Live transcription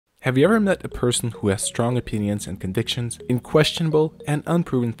Have you ever met a person who has strong opinions and convictions in questionable and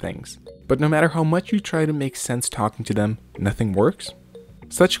unproven things, but no matter how much you try to make sense talking to them, nothing works?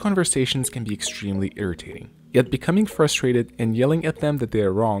 Such conversations can be extremely irritating, yet becoming frustrated and yelling at them that they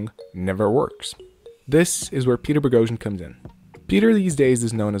are wrong never works. This is where Peter Boghossian comes in. Peter these days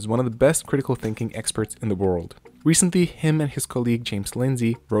is known as one of the best critical thinking experts in the world. Recently, him and his colleague James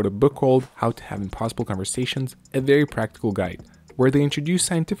Lindsay wrote a book called How to Have Impossible Conversations, a very practical guide, where they introduce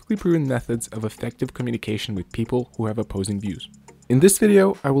scientifically proven methods of effective communication with people who have opposing views. In this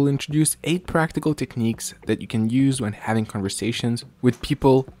video, I will introduce 8 practical techniques that you can use when having conversations with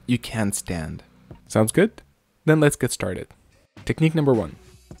people you can't stand. Sounds good? Then let's get started. Technique number 1.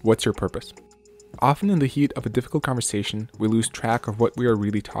 What's your purpose? Often in the heat of a difficult conversation, we lose track of what we are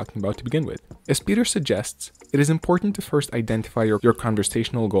really talking about to begin with. As Peter suggests, it is important to first identify your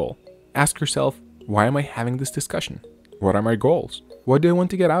conversational goal. Ask yourself, why am I having this discussion? What are my goals? What do I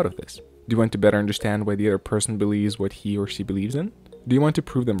want to get out of this? Do you want to better understand why the other person believes what he or she believes in? Do you want to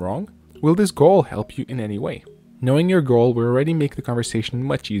prove them wrong? Will this goal help you in any way? Knowing your goal will already make the conversation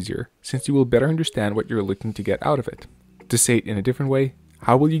much easier, since you will better understand what you're looking to get out of it. To say it in a different way,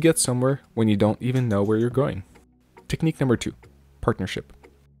 how will you get somewhere when you don't even know where you're going? Technique number 2. Partnership.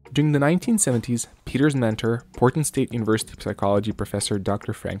 During the 1970s, Peter's mentor, Portland State University psychology professor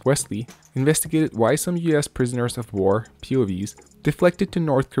Dr. Frank Wesley, investigated why some US prisoners of war, POVs, deflected to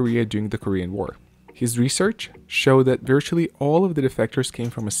North Korea during the Korean War. His research showed that virtually all of the defectors came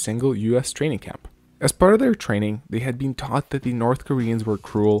from a single US training camp. As part of their training, they had been taught that the North Koreans were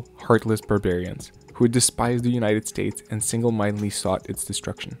cruel, heartless barbarians who despised the United States and single-mindedly sought its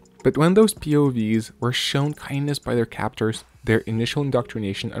destruction. But when those POVs were shown kindness by their captors, their initial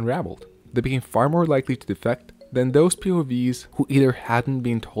indoctrination unraveled. They became far more likely to defect than those POVs who either hadn't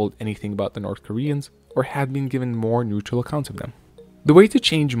been told anything about the North Koreans or had been given more neutral accounts of them. The way to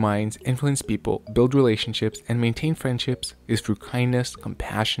change minds, influence people, build relationships, and maintain friendships is through kindness,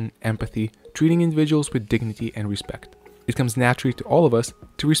 compassion, empathy, treating individuals with dignity and respect. It comes naturally to all of us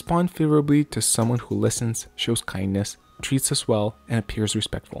to respond favorably to someone who listens, shows kindness, treats us well, and appears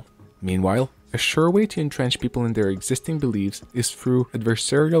respectful. Meanwhile, a sure way to entrench people in their existing beliefs is through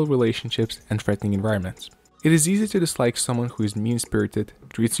adversarial relationships and threatening environments. It is easy to dislike someone who is mean-spirited,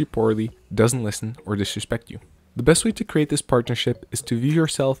 treats you poorly, doesn't listen, or disrespect you. The best way to create this partnership is to view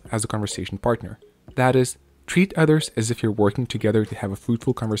yourself as a conversation partner. That is, treat others as if you're working together to have a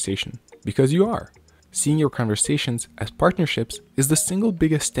fruitful conversation, because you are. Seeing your conversations as partnerships is the single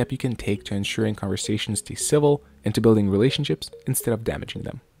biggest step you can take to ensuring conversations stay civil and to building relationships instead of damaging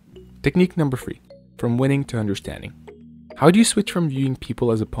them. Technique number 3. From winning to understanding. How do you switch from viewing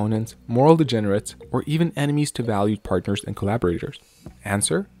people as opponents, moral degenerates, or even enemies to valued partners and collaborators?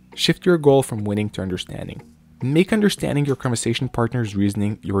 Answer: shift your goal from winning to understanding. Make understanding your conversation partner's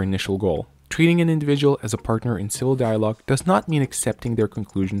reasoning your initial goal. Treating an individual as a partner in civil dialogue does not mean accepting their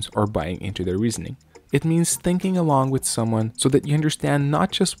conclusions or buying into their reasoning. It means thinking along with someone so that you understand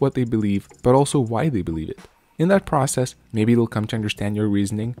not just what they believe, but also why they believe it. In that process, maybe they'll come to understand your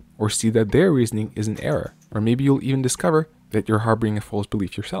reasoning or see that their reasoning is an error, or maybe you'll even discover that you're harboring a false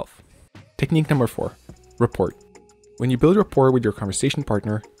belief yourself. Technique number 4. Rapport. When you build rapport with your conversation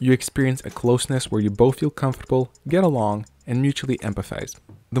partner, you experience a closeness where you both feel comfortable, get along, and mutually empathize.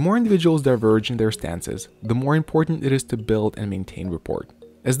 The more individuals diverge in their stances, the more important it is to build and maintain rapport.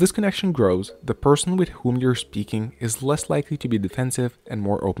 As this connection grows, the person with whom you're speaking is less likely to be defensive and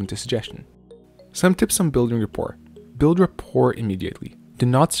more open to suggestion. Some tips on building rapport. Build rapport immediately. Do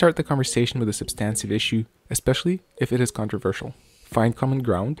not start the conversation with a substantive issue, especially if it is controversial. Find common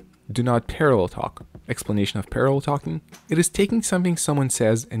ground. Do not parallel talk. Explanation of parallel talking: it is taking something someone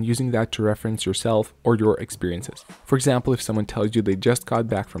says and using that to reference yourself or your experiences. For example, if someone tells you they just got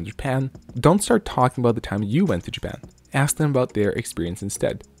back from Japan, don't start talking about the time you went to Japan. Ask them about their experience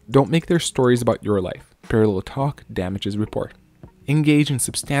instead. Don't make their stories about your life. Parallel talk damages rapport. Engage in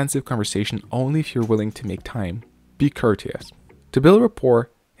substantive conversation only if you're willing to make time. Be courteous. To build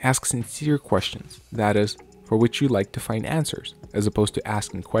rapport, ask sincere questions, that is, for which you like to find answers, as opposed to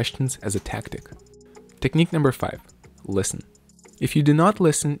asking questions as a tactic. Technique number 5. Listen. If you do not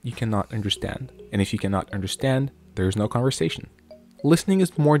listen, you cannot understand. And if you cannot understand, there is no conversation. Listening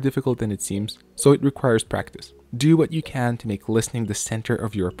is more difficult than it seems, so it requires practice. Do what you can to make listening the center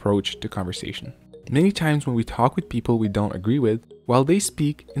of your approach to conversation. Many times when we talk with people we don't agree with, while they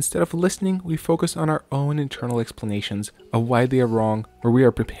speak, instead of listening, we focus on our own internal explanations of why they are wrong, or we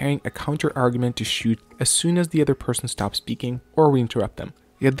are preparing a counter-argument to shoot as soon as the other person stops speaking, or we interrupt them.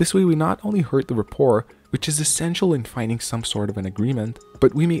 Yet this way we not only hurt the rapport, which is essential in finding some sort of an agreement,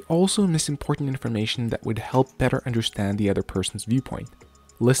 but we may also miss important information that would help better understand the other person's viewpoint.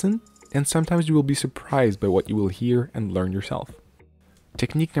 listen, and sometimes you will be surprised by what you will hear and learn yourself.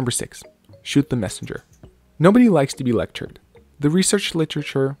 Technique number 6. Shoot the messenger. Nobody likes to be lectured. The research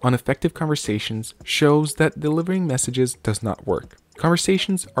literature on effective conversations shows that delivering messages does not work.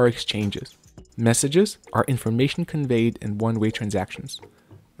 Conversations are exchanges. Messages are information conveyed in one-way transactions.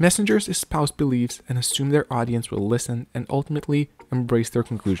 Messengers espouse beliefs and assume their audience will listen and ultimately embrace their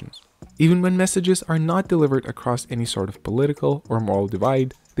conclusions. Even when messages are not delivered across any sort of political or moral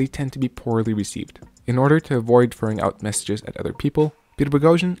divide, they tend to be poorly received. In order to avoid throwing out messages at other people, Peter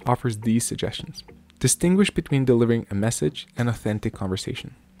Boghossian offers these suggestions. Distinguish between delivering a message and authentic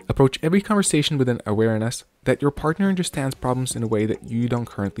conversation. Approach every conversation with an awareness that your partner understands problems in a way that you don't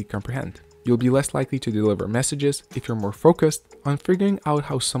currently comprehend. You'll be less likely to deliver messages if you're more focused on figuring out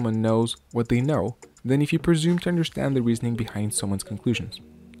how someone knows what they know than if you presume to understand the reasoning behind someone's conclusions.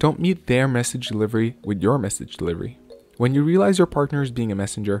 Don't meet their message delivery with your message delivery. When you realize your partner is being a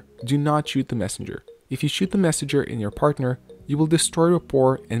messenger, do not shoot the messenger. If you shoot the messenger in your partner, you will destroy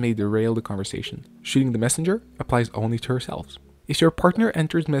rapport and may derail the conversation. Shooting the messenger applies only to yourselves. If your partner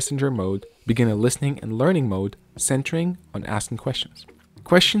enters messenger mode, begin a listening and learning mode, centering on asking questions.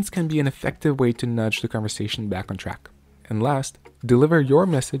 Questions can be an effective way to nudge the conversation back on track. And last, deliver your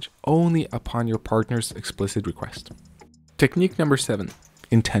message only upon your partner's explicit request. Technique number 7.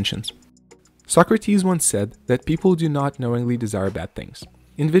 Intentions. Socrates once said that people do not knowingly desire bad things.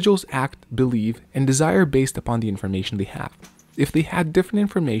 Individuals act, believe, and desire based upon the information they have. If they had different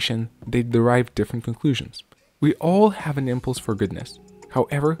information, they'd derive different conclusions. We all have an impulse for goodness.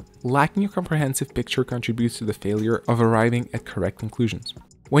 However, lacking a comprehensive picture contributes to the failure of arriving at correct conclusions.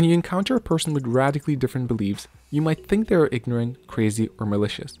 When you encounter a person with radically different beliefs, you might think they are ignorant, crazy, or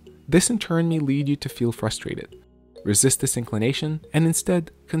malicious. This in turn may lead you to feel frustrated. Resist this inclination and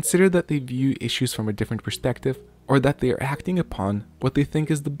instead consider that they view issues from a different perspective or that they are acting upon what they think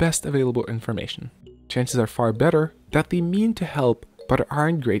is the best available information. Chances are far better that they mean to help but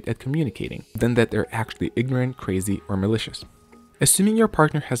aren't great at communicating than that they're actually ignorant, crazy, or malicious. Assuming your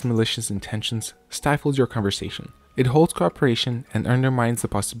partner has malicious intentions stifles your conversation. It holds cooperation and undermines the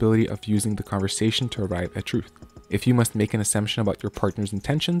possibility of using the conversation to arrive at truth. If you must make an assumption about your partner's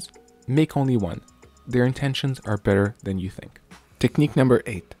intentions, make only one. Their intentions are better than you think. Technique number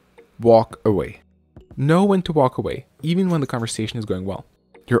 8. Walk away. Know when to walk away, even when the conversation is going well.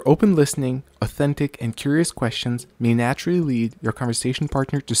 Your open listening, authentic, and curious questions may naturally lead your conversation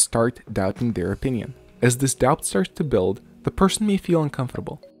partner to start doubting their opinion. As this doubt starts to build, the person may feel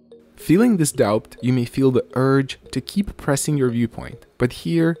uncomfortable. Feeling this doubt, you may feel the urge to keep pressing your viewpoint, but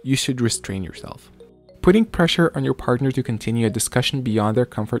here you should restrain yourself. Putting pressure on your partner to continue a discussion beyond their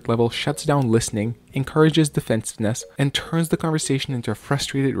comfort level shuts down listening, encourages defensiveness, and turns the conversation into a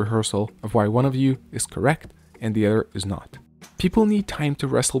frustrated rehearsal of why one of you is correct and the other is not. People need time to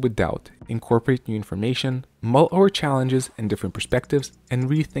wrestle with doubt, incorporate new information, mull over challenges and different perspectives, and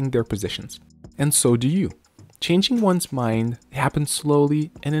rethink their positions. And so do you. Changing one's mind happens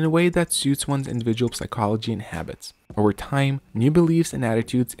slowly and in a way that suits one's individual psychology and habits. Over time, new beliefs and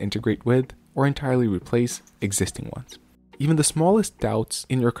attitudes integrate with or entirely replace existing ones. Even the smallest doubts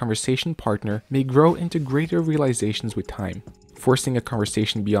in your conversation partner may grow into greater realizations with time. Forcing a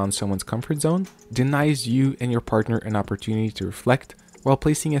conversation beyond someone's comfort zone denies you and your partner an opportunity to reflect while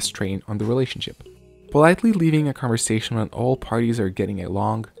placing a strain on the relationship. Politely leaving a conversation when all parties are getting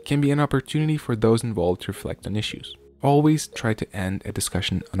along can be an opportunity for those involved to reflect on issues. Always try to end a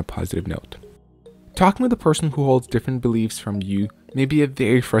discussion on a positive note. Talking with a person who holds different beliefs from you may be a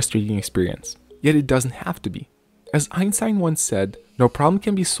very frustrating experience, yet it doesn't have to be. As Einstein once said, no problem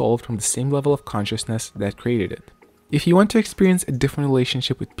can be solved from the same level of consciousness that created it. If you want to experience a different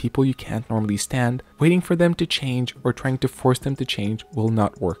relationship with people you can't normally stand, waiting for them to change or trying to force them to change will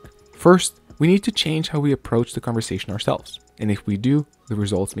not work. First, we need to change how we approach the conversation ourselves, and if we do, the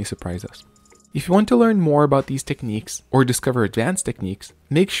results may surprise us. If you want to learn more about these techniques or discover advanced techniques,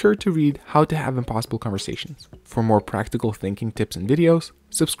 make sure to read How to Have Impossible Conversations. For more practical thinking tips and videos,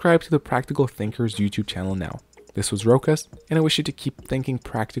 subscribe to the Practical Thinkers YouTube channel now. This was Rokas, and I wish you to keep thinking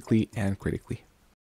practically and critically.